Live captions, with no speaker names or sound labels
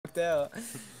knocked out.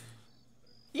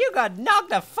 You got knocked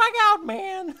the fuck out,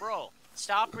 man. Bro,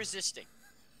 stop resisting.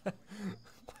 Why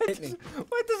does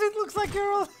it look like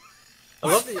you're all... I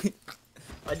love the.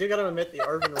 I do gotta admit the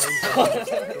Arvin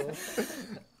range is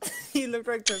cool. You look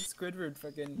like that Squidward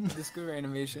fucking the Squidward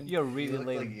animation. You're You really look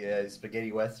lame. like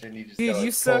spaghetti western. You just Dude, got, like,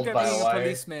 you suck pulled at by being a wire.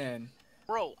 policeman.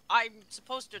 Bro, I'm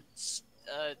supposed to.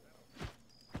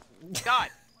 God.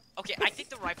 Okay, I think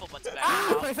the rifle butt's better.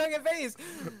 Ah, now. my fucking face!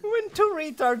 When two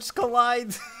retards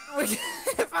collide.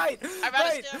 Fight! I'm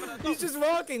out of stamina. He's just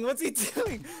walking. What's he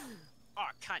doing? Oh,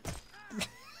 cunt.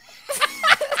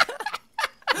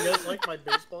 You guys like my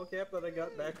baseball cap that I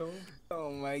got back home?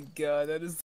 Oh my god, that is